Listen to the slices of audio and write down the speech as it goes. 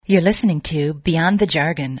You're listening to Beyond the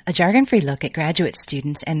Jargon, a jargon-free look at graduate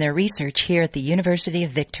students and their research here at the University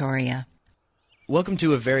of Victoria. Welcome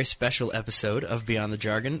to a very special episode of Beyond the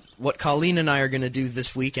Jargon. What Colleen and I are going to do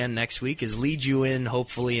this week and next week is lead you in,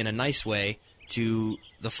 hopefully in a nice way, to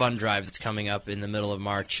the fund drive that's coming up in the middle of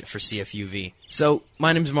March for CFUV. So,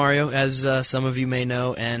 my name's Mario, as some of you may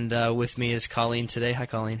know, and with me is Colleen today. Hi,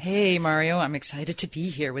 Colleen. Hey, Mario. I'm excited to be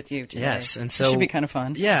here with you today. Yes, and so it should be kind of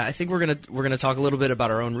fun. Yeah, I think we're gonna talk a little bit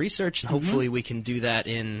about our own research, and hopefully we can do that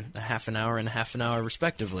in a half an hour and a half an hour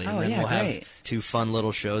respectively. Oh, and then yeah, we'll great. have two fun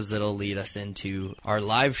little shows that'll lead us into our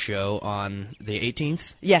live show on the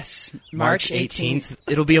 18th. Yes, March 18th.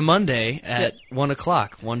 It'll be a Monday at 1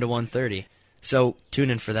 o'clock, 1 to 1:30. So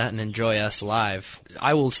tune in for that and enjoy us live.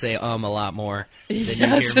 I will say a lot more than you hear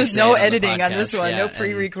me there's say no it on the editing on this podcast. one, Yeah, no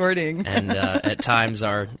pre-recording. And at times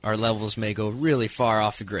our levels may go really far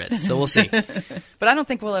off the grid, so we'll see. But I don't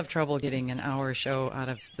think we'll have trouble getting an hour show out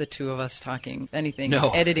of the two of us talking. If anything, No,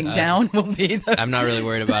 editing down will be the... I'm not really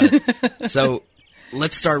worried about it. So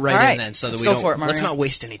let's start right All right, in then, so that let's we go don't. for it, Mario. Let's not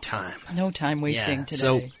waste any time. No time wasting Yeah,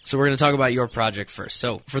 today. So we're going to talk about your project first.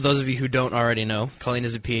 So for those of you who don't already know, Colleen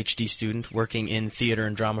is a PhD student working in theater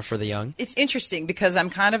and drama for the young. It's interesting because I'm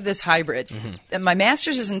kind of this hybrid. And my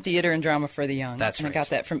master's is in theater and drama for the young. That's and right. I got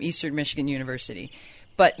that from Eastern Michigan University.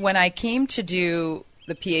 But when I came to do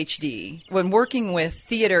the PhD, when working with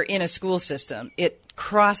theater in a school system, it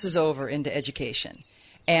crosses over into education.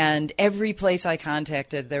 And every place I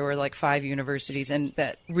contacted, there were like 5 universities and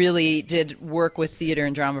that really did work with theater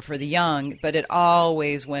and drama for the young, but it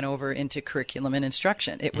always went over into curriculum and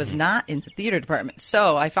instruction. It was not in the theater department.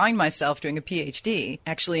 So I find myself doing a PhD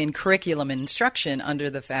actually in curriculum and instruction under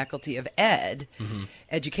the faculty of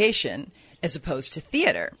education, as opposed to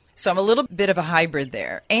theater. So I'm a little bit of a hybrid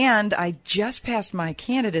there. And I just passed my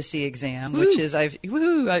candidacy exam, which is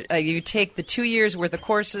you take the 2 years worth of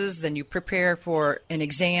courses, then you prepare for an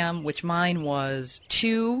exam, which mine was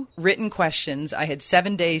 2 written questions. I had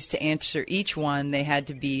 7 days to answer each one. They had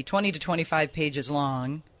to be 20 to 25 pages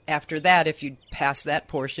long. After that, if you pass that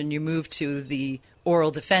portion, you move to the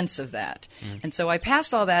oral defense of that. And so I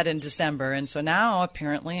passed all that in December. And so now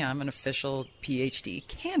apparently I'm an official PhD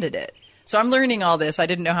candidate. So I'm learning all this. I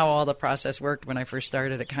didn't know how all the process worked when I first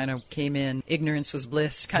started. It kind of came in, ignorance was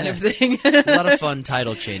bliss kind of thing. A lot of fun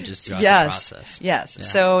title changes throughout the process. Yes. Yeah.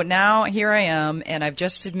 So now here I am, and I've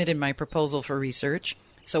just submitted my proposal for research.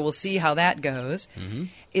 So we'll see how that goes.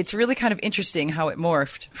 It's really kind of interesting how it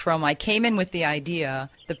morphed from I came in with the idea.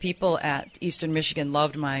 The people at Eastern Michigan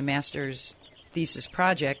loved my master's thesis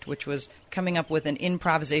project, which was coming up with an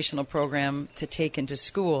improvisational program to take into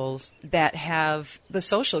schools that have the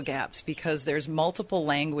social gaps because there's multiple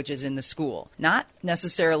languages in the school. Not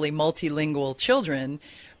necessarily multilingual children,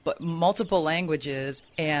 but multiple languages,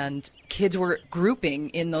 and kids were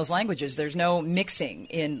grouping in those languages. There's no mixing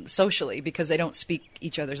in socially because they don't speak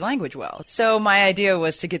each other's language well. So my idea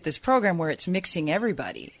was to get this program where it's mixing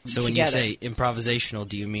everybody So together. when you say improvisational,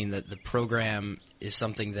 do you mean that the program is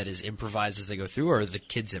something that is improvised as they go through, or are the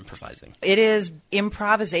kids improvising? It is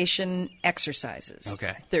improvisation exercises.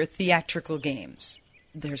 Okay. They're theatrical games.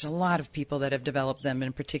 There's a lot of people that have developed them,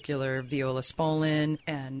 in particular Viola Spolin,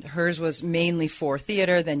 and hers was mainly for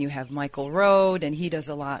theater. Then you have Michael Rode, and he does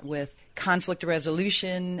a lot with conflict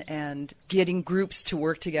resolution and getting groups to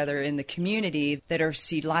work together in the community that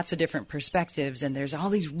see lots of different perspectives. And there's all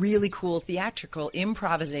these really cool theatrical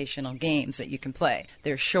improvisational games that you can play.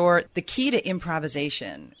 They're short. The key to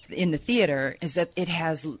improvisation in the theater is that it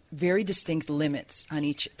has very distinct limits on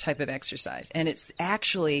each type of exercise. And it's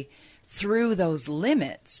actually through those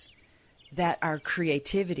limits that our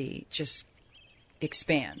creativity just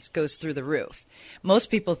expands, goes through the roof.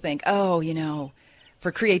 Most people think,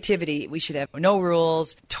 for creativity, we should have no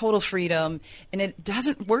rules, total freedom, and it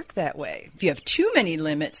doesn't work that way. If you have too many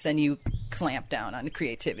limits, then you clamp down on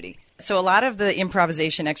creativity. So a lot of the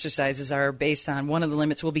improvisation exercises are based on one of the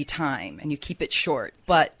limits will be time, and you keep it short.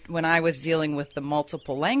 But when I was dealing with the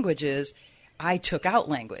multiple languages, I took out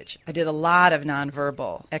language. I did a lot of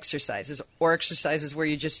nonverbal exercises or exercises where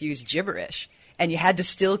you just use gibberish, and you had to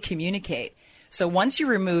still communicate. So once you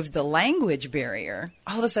removed the language barrier,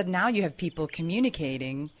 all of a sudden now you have people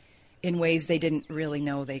communicating in ways they didn't really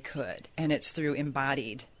know they could. And it's through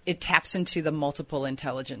embodied. It taps into the multiple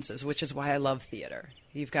intelligences, which is why I love theater.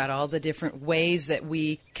 You've got all the different ways that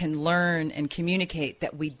we can learn and communicate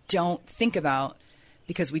that we don't think about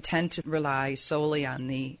because we tend to rely solely on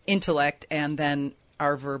the intellect and then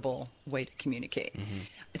our verbal way to communicate.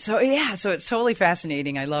 So it's totally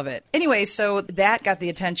fascinating. I love it. Anyway, so that got the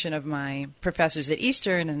attention of my professors at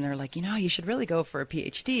Eastern, and they're like, you should really go for a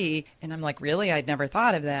PhD. And I'm like, really? I'd never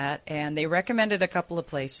thought of that. And they recommended a couple of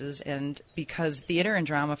places, and because theater and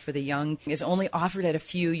drama for the young is only offered at a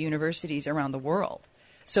few universities around the world.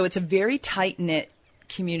 So it's a very tight-knit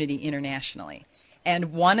community internationally.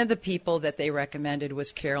 And one of the people that they recommended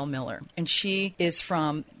was Carol Miller. And she is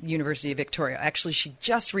from University of Victoria. Actually, she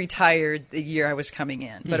just retired the year I was coming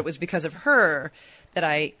in. But it was because of her that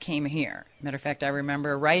I came here. Matter of fact, I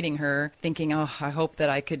remember writing her thinking, I hope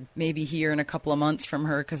that I could maybe hear in a couple of months from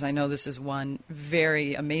her, because I know this is one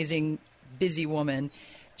very amazing, busy woman.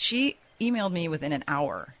 She emailed me within an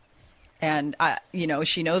hour. And,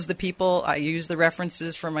 she knows the people. I use the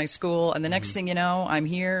references from my school. And the next thing you know, I'm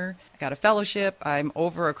here. I got a fellowship. I'm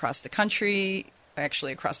over across the country,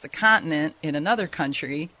 actually across the continent in another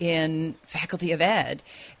country in Faculty of Ed.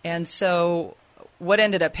 And so what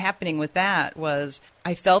ended up happening with that was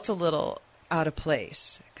I felt a little out of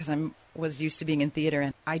place because I was used to being in theater.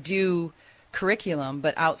 And I do curriculum,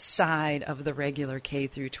 but outside of the regular K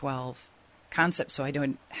through 12 concept, so I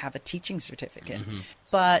don't have a teaching certificate.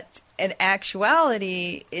 But in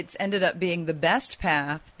actuality, it's ended up being the best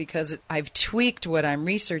path because I've tweaked what I'm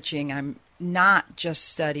researching. I'm not just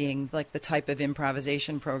studying like the type of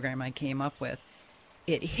improvisation program I came up with.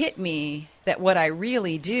 It hit me that what I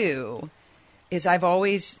really do is I've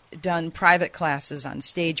always done private classes on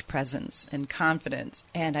stage presence and confidence,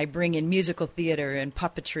 and I bring in musical theater and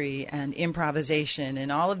puppetry and improvisation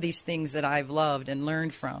and all of these things that I've loved and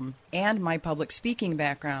learned from, and my public speaking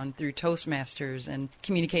background through Toastmasters and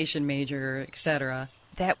communication major, etc.,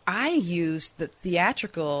 that I use the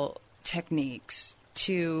theatrical techniques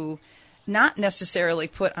to not necessarily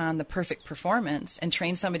put on the perfect performance and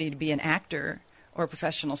train somebody to be an actor or a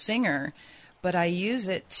professional singer, but I use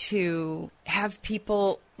it to have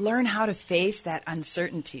people learn how to face that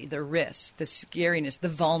uncertainty, the risk, the scariness, the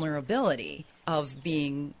vulnerability of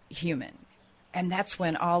being human. And that's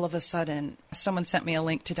when all of a sudden someone sent me a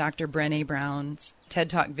link to Dr. Brené Brown's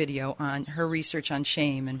TED Talk video on her research on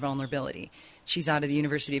shame and vulnerability. She's out of the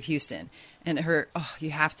University of Houston. And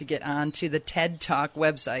you have to get on to the TED Talk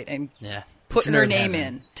website and putting her name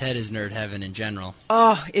in. TED is nerd heaven in general.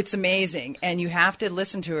 Oh, it's amazing. And you have to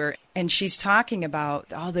listen to her. And she's talking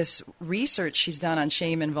about all this research she's done on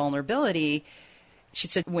shame and vulnerability. She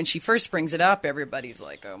said when she first brings it up, everybody's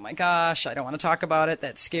like, oh my gosh, I don't want to talk about it.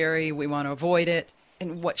 That's scary. We want to avoid it.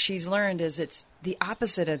 And what she's learned is it's the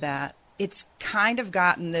opposite of that. It's kind of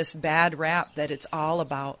gotten this bad rap that it's all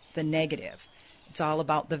about the negative. It's all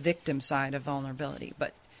about the victim side of vulnerability.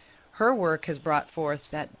 But her work has brought forth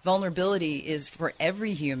that vulnerability is for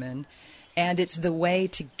every human, and it's the way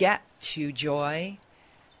to get to joy,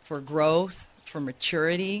 for growth, for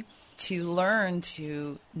maturity, to learn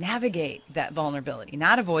to navigate that vulnerability,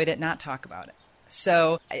 not avoid it, not talk about it.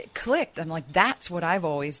 So it clicked. I'm like, that's what I've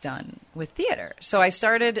always done with theater. So I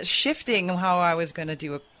started shifting how I was going to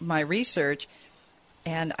do my research,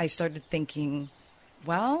 and I started thinking,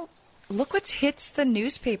 well, look what hits the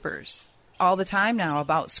newspapers all the time now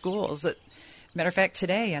about schools. Matter of fact,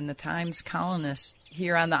 today on the Times columnist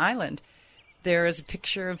here on the island, there is a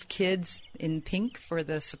picture of kids in pink for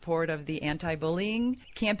the support of the anti-bullying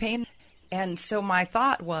campaign. And so my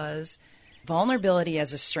thought was vulnerability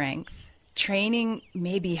as a strength, training,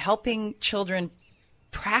 maybe helping children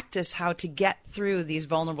practice how to get through these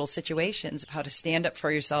vulnerable situations, how to stand up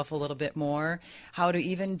for yourself a little bit more, how to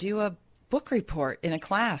even do a book report in a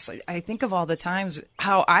class. I think of all the times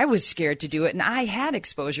how I was scared to do it, and I had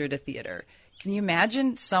exposure to theater. Can you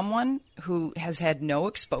imagine someone who has had no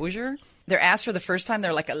exposure? They're asked for the first time,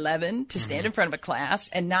 they're like 11, to stand in front of a class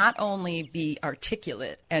and not only be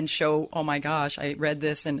articulate and show, oh my gosh, I read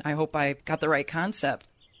this and I hope I got the right concept,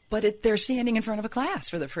 but they're standing in front of a class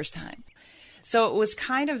for the first time. So it was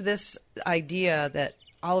kind of this idea that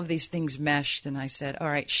all of these things meshed, and I said, all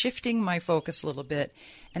right, shifting my focus a little bit,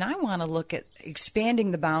 and I want to look at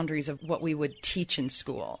expanding the boundaries of what we would teach in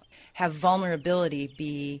school, have vulnerability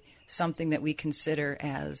be something that we consider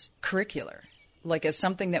as curricular, like as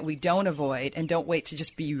something that we don't avoid and don't wait to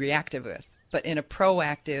just be reactive with, but in a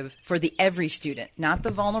proactive for the every student, not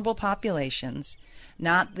the vulnerable populations,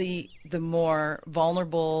 not the more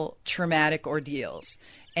vulnerable traumatic ordeals,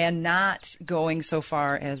 and not going so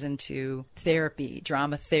far as into therapy,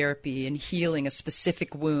 drama therapy, and healing a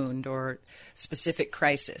specific wound or specific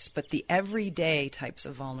crisis, but the everyday types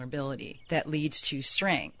of vulnerability that leads to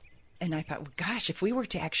strength. And I thought, well, gosh, if we were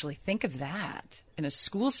to actually think of that in a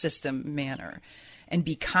school system manner and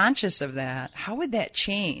be conscious of that, how would that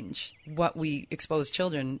change what we expose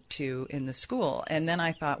children to in the school? And then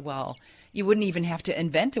I thought, well, you wouldn't even have to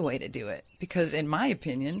invent a way to do it, because in my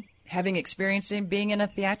opinion, having experience in being in a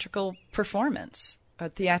theatrical performance, a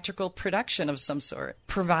theatrical production of some sort,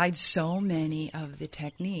 provides so many of the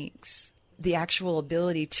techniques, the actual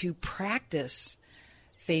ability to practice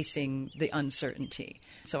facing the uncertainty.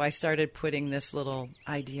 So I started putting this little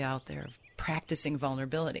idea out there of practicing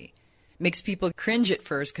vulnerability. Makes people cringe at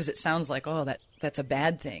first because it sounds like, oh, that's a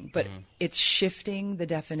bad thing. But it's shifting the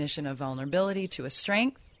definition of vulnerability to a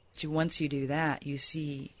strength. To once you do that, you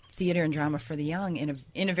see theater and drama for the young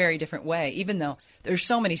in a very different way, even though there's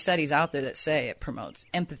so many studies out there that say it promotes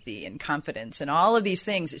empathy and confidence and all of these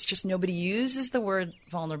things. It's just nobody uses the word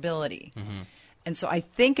vulnerability. And so I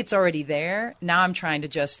think it's already there. Now I'm trying to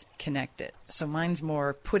just connect it. So mine's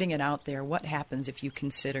more putting it out there. What happens if you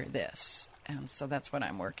consider this? And so that's what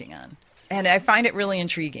I'm working on. And I find it really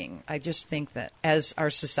intriguing. I just think that as our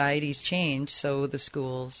societies change, so the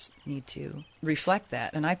schools need to reflect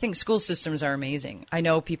that. And I think school systems are amazing. I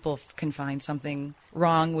know people can find something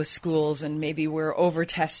wrong with schools, and maybe we're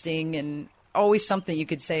over-testing, and always something you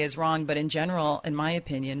could say is wrong. But in general, in my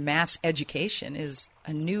opinion, mass education is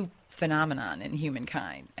a new phenomenon in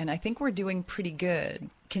humankind. And I think we're doing pretty good,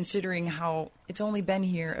 considering how it's only been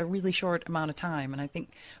here a really short amount of time. And I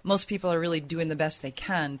think most people are really doing the best they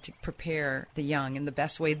can to prepare the young in the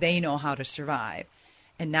best way they know how to survive.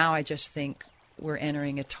 And now I just think we're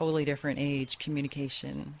entering a totally different age.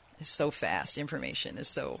 Communication is so fast. Information is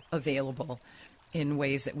so available in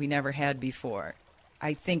ways that we never had before.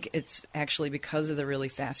 I think it's actually because of the really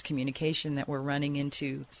fast communication that we're running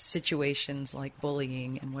into situations like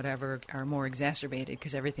bullying and whatever are more exacerbated,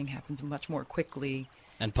 because everything happens much more quickly.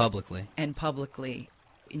 And publicly. And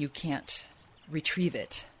you can't retrieve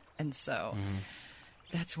it. And so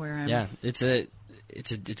that's where I'm... Yeah, it's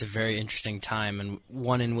a very interesting time, and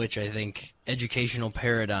one in which I think educational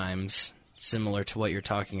paradigms, similar to what you're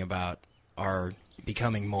talking about, are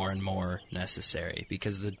becoming more and more necessary,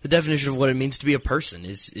 because the definition of what it means to be a person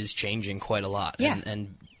is changing quite a lot. Yeah.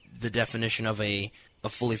 And the definition of a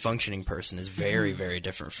fully functioning person is very, very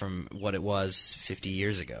different from what it was 50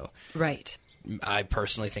 years ago. Right. I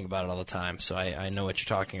personally think about it all the time, so I know what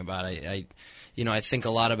you're talking about. I think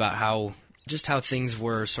a lot about how things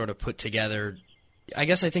were sort of put together. I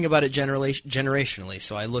guess I think about it generationally.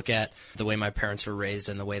 So I look at the way my parents were raised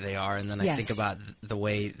and the way they are, and then I think about the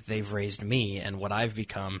way they've raised me and what I've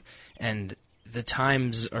become. And the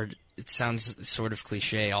times are, it sounds sort of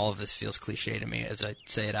cliche. All of this feels cliche to me as I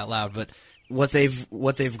say it out loud, but what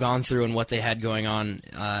they've gone through and what they had going on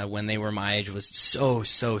when they were my age was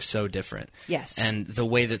so different. Yes. And the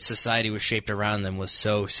way that society was shaped around them was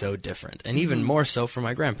so different. And even more so for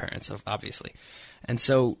my grandparents, obviously. And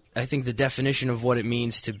so I think the definition of what it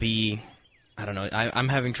means to be, I don't know, I'm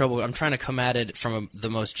having trouble. I'm trying to come at it from the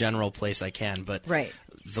most general place I can. But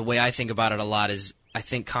the way I think about it a lot is I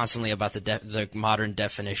think constantly about the modern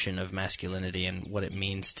definition of masculinity and what it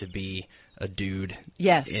means to be a dude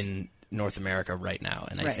in North America right now.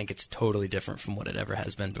 And I think it's totally different from what it ever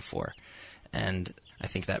has been before. And I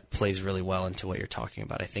think that plays really well into what you're talking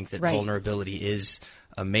about. I think that vulnerability is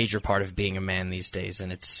a major part of being a man these days,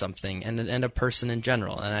 and it's something, and a person in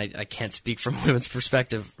general. And I can't speak from a women's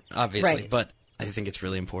perspective, obviously, but I think it's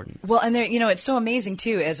really important. Well, and there, it's so amazing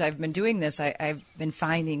too. As I've been doing this, I've been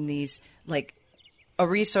finding these, like, a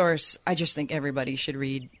resource I just think everybody should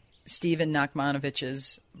read. Stephen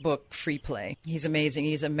Nachmanovich's book, Free Play. He's amazing.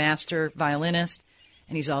 He's a master violinist,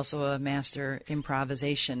 and he's also a master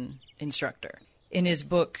improvisation instructor. In his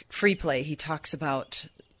book, Free Play, he talks about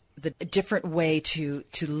the different way to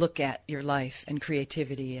look at your life and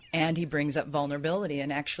creativity. And he brings up vulnerability.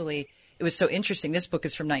 And actually, it was so interesting. This book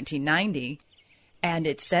is from 1990, and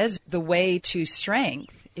it says the way to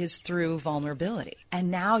strength is through vulnerability.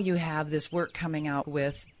 And now you have this work coming out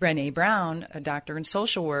with Brené Brown, a doctor in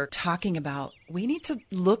social work, talking about we need to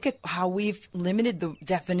look at how we've limited the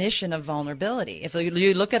definition of vulnerability. If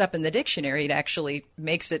you look it up in the dictionary, it actually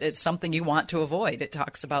makes it something you want to avoid. It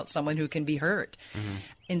talks about someone who can be hurt.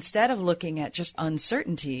 Instead of looking at just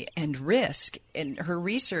uncertainty and risk, in her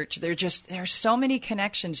research, there are so many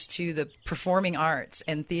connections to the performing arts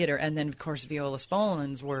and theater. And then, of course, Viola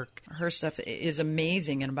Spolin's work, her stuff is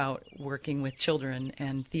amazing, and about working with children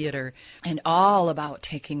and theater, and all about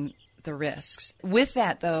taking the risks. With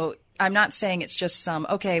that, though, I'm not saying it's just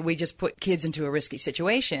we just put kids into a risky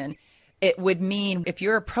situation. It would mean if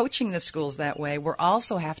you're approaching the schools that way, we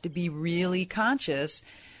also have to be really conscious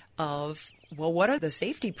of, well, what are the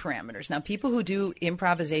safety parameters? Now, people who do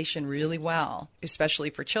improvisation really well, especially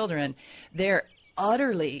for children, they're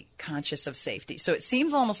utterly conscious of safety. So it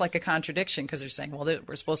seems almost like a contradiction because they're saying, well,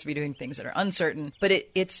 we're supposed to be doing things that are uncertain. But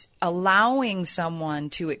it's allowing someone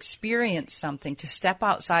to experience something, to step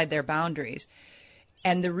outside their boundaries.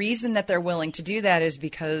 And the reason that they're willing to do that is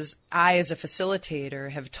because I, as a facilitator,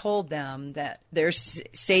 have told them that their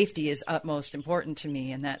safety is utmost important to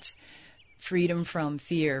me, and that's freedom from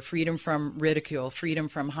fear, freedom from ridicule, freedom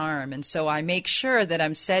from harm. And so I make sure that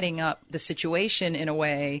I'm setting up the situation in a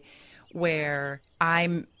way where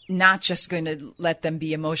I'm not just going to let them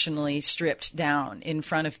be emotionally stripped down in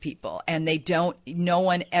front of people, and no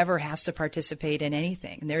one ever has to participate in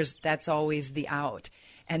anything. That's always the out.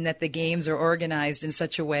 And that the games are organized in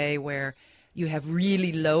such a way where you have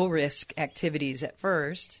really low risk activities at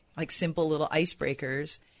first, like simple little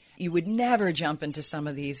icebreakers. You would never jump into some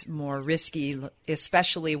of these more risky,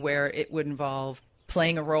 especially where it would involve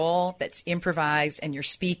playing a role that's improvised and you're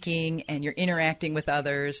speaking and you're interacting with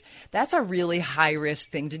others. That's a really high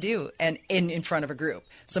risk thing to do, and in front of a group.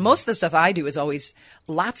 So most of the stuff I do is always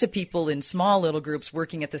lots of people in small little groups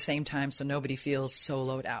working at the same time so nobody feels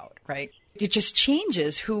soloed out, right? It just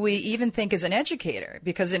changes who we even think as an educator.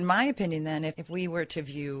 Because in my opinion, then, if we were to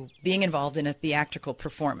view being involved in a theatrical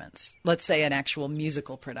performance, let's say an actual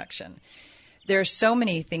musical production, there are so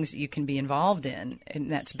many things that you can be involved in, and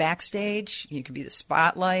that's backstage. You could be the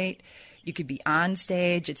spotlight. You could be on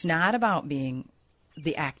stage. It's not about being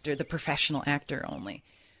the actor, the professional actor only.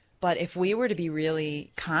 But if we were to be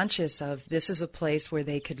really conscious of this is a place where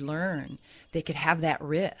they could learn, they could have that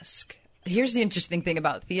risk. Here's the interesting thing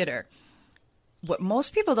about theater. What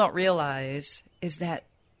most people don't realize is that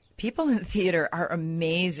people in theater are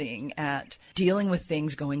amazing at dealing with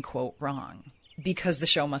things going, quote, wrong, because the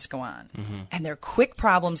show must go on. Mm-hmm. And they're quick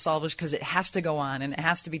problem solvers because it has to go on and it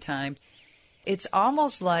has to be timed. It's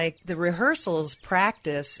almost like the rehearsals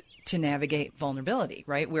practice to navigate vulnerability,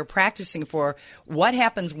 right? We're practicing for what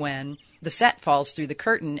happens when the set falls through the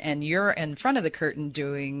curtain and you're in front of the curtain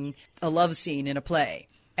doing a love scene in a play.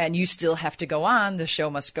 And you still have to go on. The show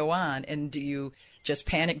must go on. And do you just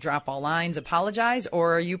panic, drop all lines, apologize?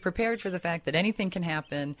 Or are you prepared for the fact that anything can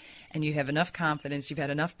happen and you have enough confidence, you've had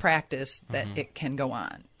enough practice that it can go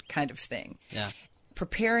on, kind of thing? Yeah.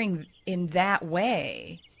 Preparing in that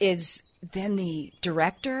way is then the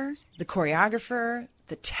director, the choreographer,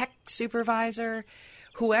 the tech supervisor,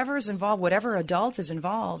 whoever's involved, whatever adult is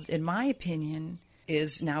involved, in my opinion,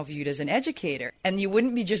 is now viewed as an educator. And you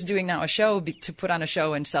wouldn't be just doing now a show to put on a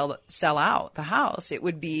show and sell out the house. It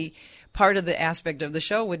would be part of the aspect of the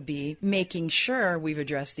show would be making sure we've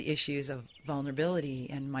addressed the issues of vulnerability,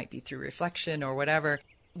 and might be through reflection or whatever.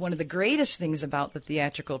 One of the greatest things about the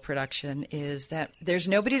theatrical production is that there's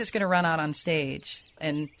nobody that's going to run out on stage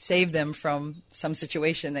and save them from some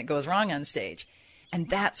situation that goes wrong on stage. And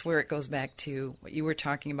that's where it goes back to what you were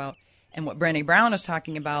talking about and what Brené Brown was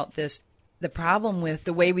talking about, the problem with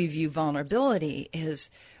the way we view vulnerability is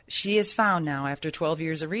she has found now, after 12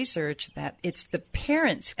 years of research, that it's the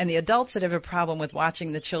parents and the adults that have a problem with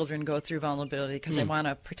watching the children go through vulnerability because they want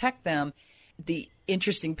to protect them. The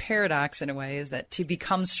interesting paradox, in a way, is that to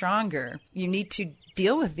become stronger, you need to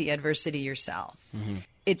deal with the adversity yourself. Mm-hmm.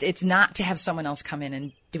 It's not to have someone else come in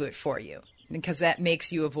and do it for you, because that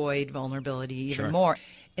makes you avoid vulnerability even more.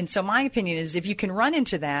 And so my opinion is if you can run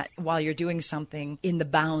into that while you're doing something in the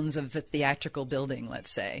bounds of the theatrical building, let's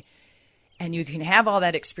say, and you can have all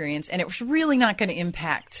that experience, and it's really not going to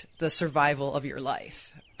impact the survival of your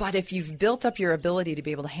life. But if you've built up your ability to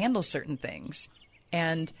be able to handle certain things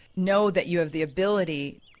and know that you have the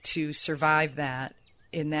ability to survive that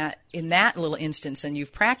in that little instance, and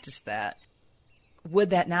you've practiced that,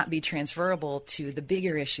 would that not be transferable to the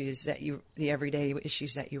bigger issues the everyday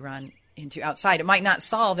issues that you run into outside? It might not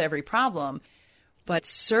solve every problem, but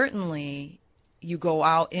certainly you go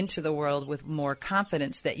out into the world with more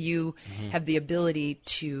confidence that you have the ability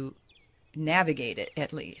to navigate it,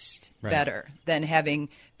 at least better than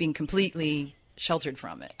being completely sheltered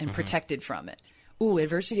from it and protected from it. Ooh,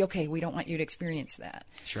 adversity. Okay, we don't want you to experience that.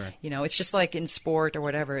 Sure. It's just like in sport or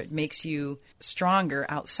whatever. It makes you stronger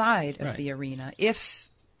outside of the arena if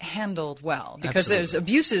handled well, because there's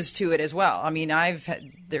abuses to it as well. I mean,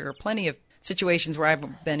 there are plenty of situations where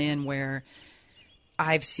I've been in where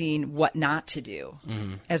I've seen what not to do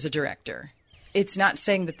as a director. It's not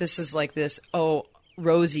saying that this is like this,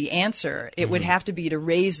 rosy answer. It would have to be to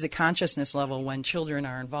raise the consciousness level when children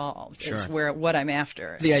are involved. Sure. Is what I'm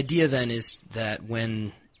after. The idea then is that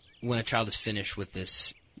when a child is finished with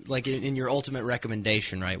this, like in your ultimate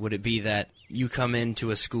recommendation, right, would it be that you come into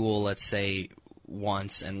a school, let's say,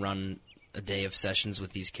 once and run a day of sessions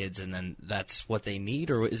with these kids and then that's what they need?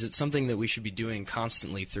 Or is it something that we should be doing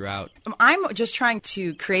constantly throughout? I'm just trying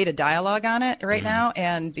to create a dialogue on it right now,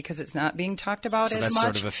 and because it's not being talked about So as that's much.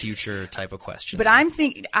 sort of a future type of question. But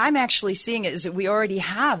I'm actually seeing it as that we already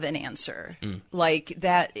have an answer. Like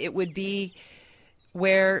that it would be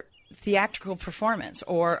where theatrical performance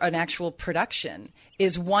or an actual production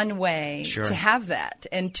is one way to have that,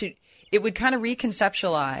 and it would kind of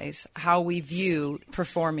reconceptualize how we view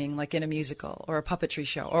performing, like in a musical or a puppetry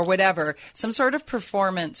show or whatever, some sort of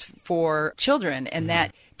performance for children, and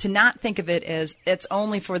that to not think of it as it's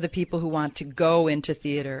only for the people who want to go into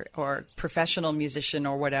theater or professional musician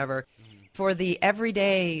or whatever. For the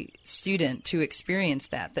everyday student to experience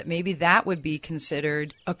that maybe that would be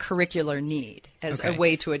considered a curricular need as a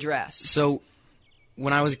way to address. So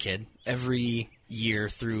when I was a kid, every year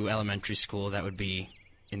through elementary school, that would be,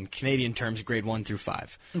 in Canadian terms, grade 1 through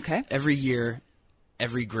 5. Okay. Every year,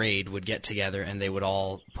 every grade would get together and they would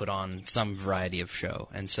all put on some variety of show.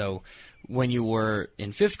 And so when you were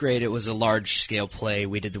in 5th grade, it was a large-scale play.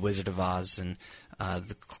 We did The Wizard of Oz, and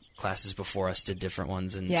the classes before us did different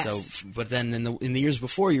ones. And so, but then in the years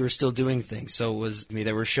before, you were still doing things. So it was,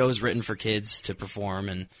 there were shows written for kids to perform,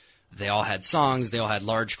 and they all had songs. They all had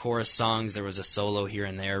large chorus songs. There was a solo here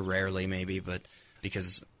and there, rarely maybe, but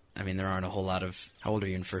because there aren't a whole lot of... How old are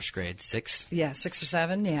you in 1st grade? 6? Yeah, 6 or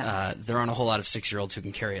 7, yeah. There aren't a whole lot of 6-year-olds who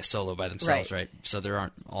can carry a solo by themselves, right? So there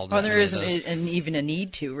aren't all that Well, there many isn't of those. even a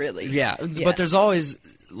need to, really. Yeah, but there's always,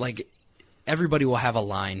 everybody will have a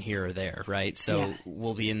line here or there, right? So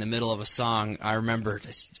we'll be in the middle of a song. I remember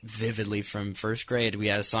just vividly from 1st grade, we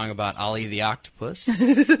had a song about Ollie the Octopus,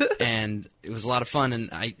 and it was a lot of fun, and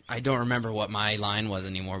I don't remember what my line was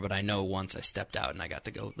anymore, but I know once I stepped out and I got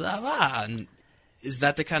to go, blah, blah, and... Is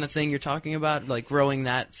that the kind of thing you're talking about, like growing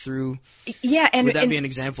that through? Yeah, and would that be an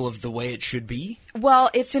example of the way it should be?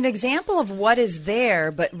 Well, it's an example of what is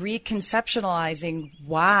there, but reconceptualizing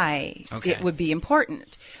why it would be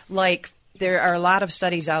important. Like, there are a lot of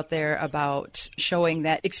studies out there about showing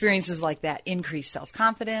that experiences like that increase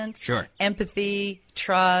self-confidence, empathy,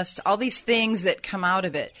 trust, all these things that come out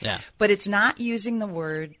of it. Yeah. But it's not using the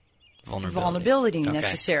word vulnerability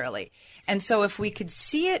necessarily. And so if we could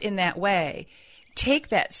see it in that way, take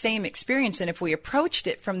that same experience, and if we approached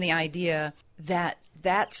it from the idea that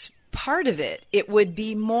that's part of it, it would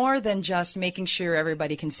be more than just making sure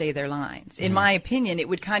everybody can say their lines. In my opinion, it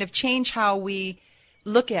would kind of change how we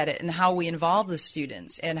look at it and how we involve the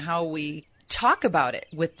students and how we talk about it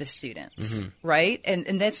with the students, right?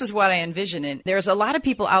 And this is what I envision. And there's a lot of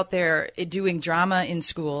people out there doing drama in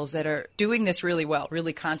schools that are doing this really well,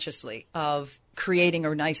 really consciously, of creating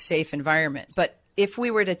a nice, safe environment. But if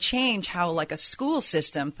we were to change how, like, a school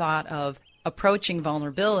system thought of approaching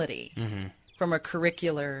vulnerability from a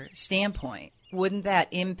curricular standpoint, wouldn't that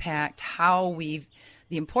impact how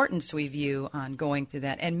the importance we view on going through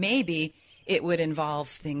that? And maybe it would involve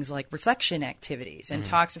things like reflection activities and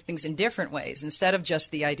talks of things in different ways, instead of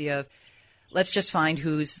just the idea of, let's just find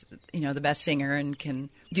who's, the best singer and can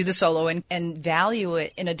do the solo, and value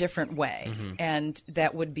it in a different way. And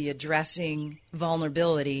that would be addressing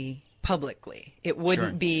vulnerability publicly. It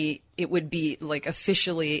wouldn't be, it would be like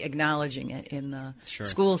officially acknowledging it in the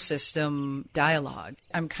school system dialogue.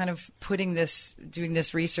 I'm kind of doing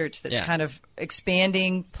this research that's kind of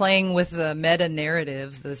expanding, playing with the meta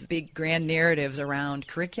narratives, the big grand narratives around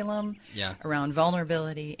curriculum, around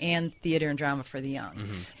vulnerability, and theater and drama for the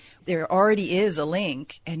young. There already is a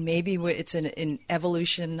link, and maybe it's an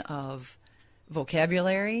evolution of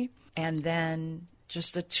vocabulary, and then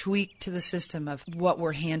just a tweak to the system of what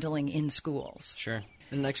we're handling in schools. Sure.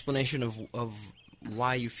 An explanation of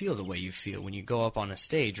why you feel the way you feel when you go up on a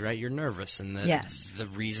stage, right? You're nervous, and the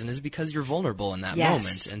reason is because you're vulnerable in that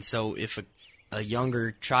moment. And so if a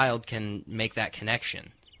younger child can make that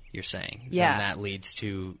connection, you're saying, then that leads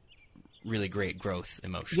to really great growth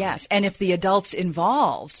emotionally. Yes, and if the adults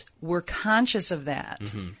involved were conscious of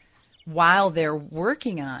that while they're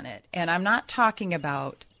working on it, and I'm not talking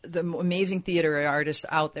about the amazing theater artists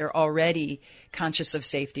out there already conscious of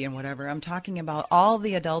safety and whatever. I'm talking about all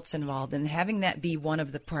the adults involved and having that be one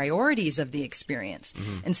of the priorities of the experience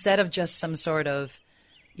instead of just some sort of,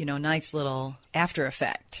 nice little after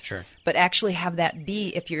effect. Sure. But actually have that be,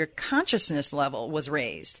 if your consciousness level was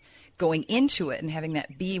raised, going into it and having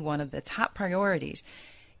that be one of the top priorities,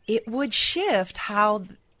 it would shift how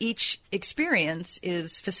each experience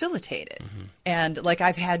is facilitated. And like,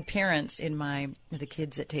 I've had parents in the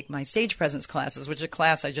kids that take my stage presence classes, which is a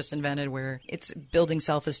class I just invented where it's building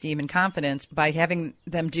self-esteem and confidence by having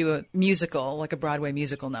them do a musical, like a Broadway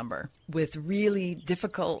musical number, with really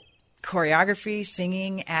difficult choreography,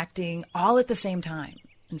 singing, acting, all at the same time.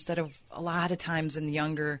 Instead of a lot of times in the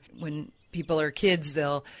younger, when people are kids,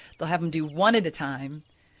 they'll have them do one at a time,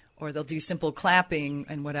 or they'll do simple clapping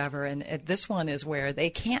and whatever. And this one is where they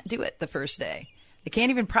can't do it the first day. They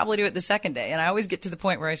can't even probably do it the second day. And I always get to the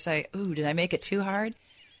point where I say, ooh, did I make it too hard?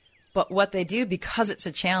 But what they do, because it's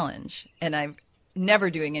a challenge, and I'm never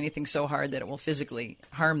doing anything so hard that it will physically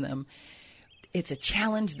harm them, it's a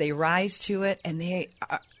challenge. They rise to it, and they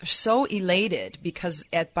are so elated because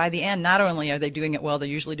by the end, not only are they doing it well, they're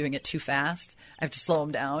usually doing it too fast. I have to slow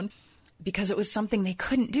them down because it was something they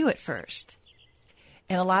couldn't do at first.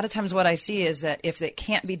 And a lot of times what I see is that if it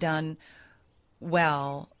can't be done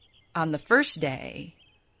well on the first day,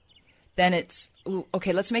 then it's,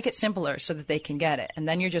 okay, let's make it simpler so that they can get it. And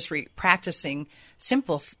then you're just practicing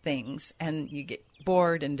simple things, and you get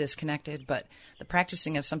bored and disconnected. But the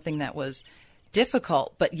practicing of something that was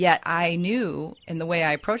difficult, but yet I knew, and the way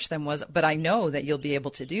I approached them was, but I know that you'll be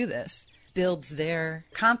able to do this, builds their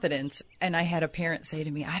confidence. And I had a parent say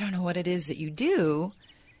to me, I don't know what it is that you do.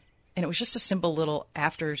 And it was just a simple little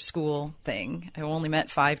after school thing. I only met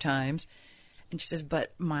 5 times. And she says,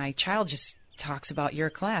 but my child just talks about your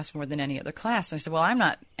class more than any other class. And I said, well, I'm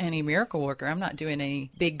not any miracle worker. I'm not doing any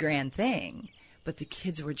big grand thing. But the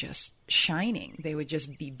kids were just shining. They would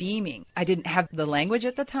just be beaming. I didn't have the language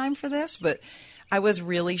at the time for this, but I was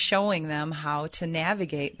really showing them how to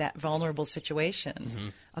navigate that vulnerable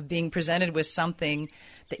situation of being presented with something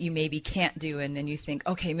that you maybe can't do. And then you think,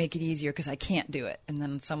 okay, make it easier because I can't do it. And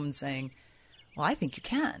then someone saying, well, I think you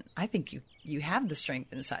can. I think you have the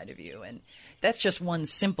strength inside of you. And that's just one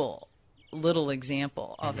simple little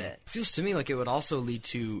example of it. Feels to me like it would also lead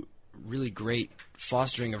to really great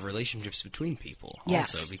fostering of relationships between people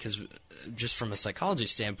also, because just from a psychology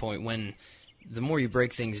standpoint, when the more you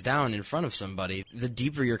break things down in front of somebody, the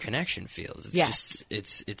deeper your connection feels. It's just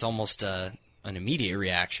it's almost an immediate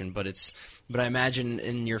reaction, but I imagine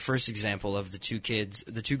in your first example of the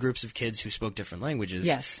two groups of kids who spoke different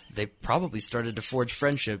languages, they probably started to forge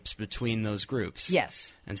friendships between those groups.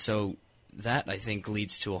 Yes. And so that, I think,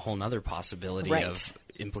 leads to a whole nother possibility of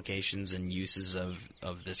implications and uses of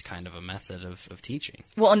this kind of a method of teaching.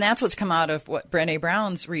 Well, and that's what's come out of what Brené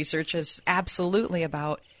Brown's research is absolutely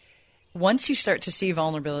about. Once you start to see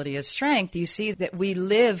vulnerability as strength, you see that we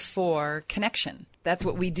live for connection. That's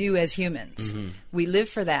what we do as humans. We live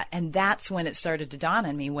for that. And that's when it started to dawn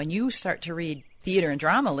on me. When you start to read theater and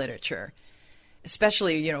drama literature,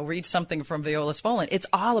 especially, read something from Viola Spolin, it's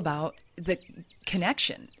all about the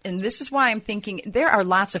connection. And this is why I'm thinking there are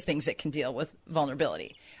lots of things that can deal with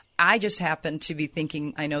vulnerability. I just happen to be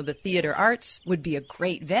thinking, I know the theater arts would be a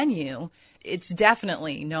great venue. It's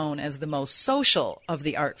definitely known as the most social of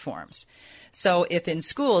the art forms. So if in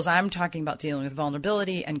schools I'm talking about dealing with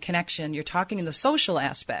vulnerability and connection, you're talking in the social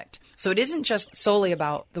aspect. So it isn't just solely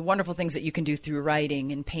about the wonderful things that you can do through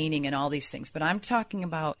writing and painting and all these things, but I'm talking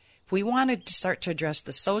about if we wanted to start to address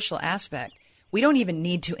the social aspect, we don't even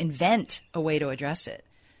need to invent a way to address it.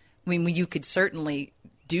 I mean, you could certainly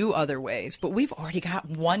do other ways, but we've already got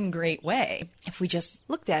one great way if we just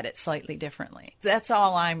looked at it slightly differently. That's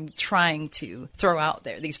all I'm trying to throw out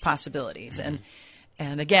there, these possibilities.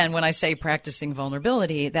 And again, when I say practicing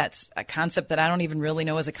vulnerability, that's a concept that I don't even really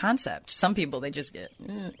know as a concept. Some people, they just get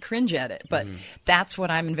cringe at it, but that's what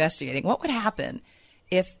I'm investigating. What would happen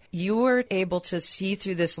if you were able to see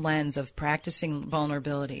through this lens of practicing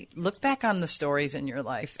vulnerability? Look back on the stories in your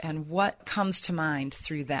life and what comes to mind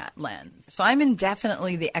through that lens. So I'm in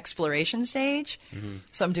definitely the exploration stage.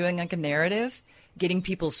 So I'm doing like a narrative, getting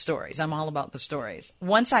people's stories. I'm all about the stories.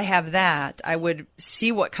 Once I have that, I would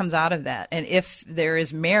see what comes out of that. And if there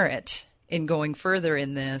is merit in going further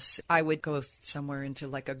in this, I would go somewhere into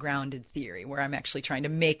like a grounded theory where I'm actually trying to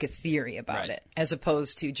make a theory about it, as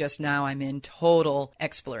opposed to just now I'm in total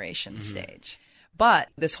exploration stage. But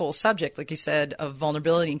this whole subject, like you said, of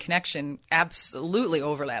vulnerability and connection absolutely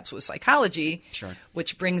overlaps with psychology,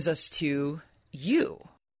 which brings us to you.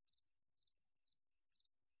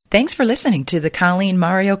 Thanks for listening to the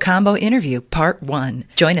Colleen-Mario Combo Interview, Part 1.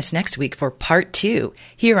 Join us next week for Part 2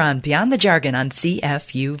 here on Beyond the Jargon on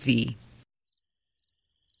CFUV.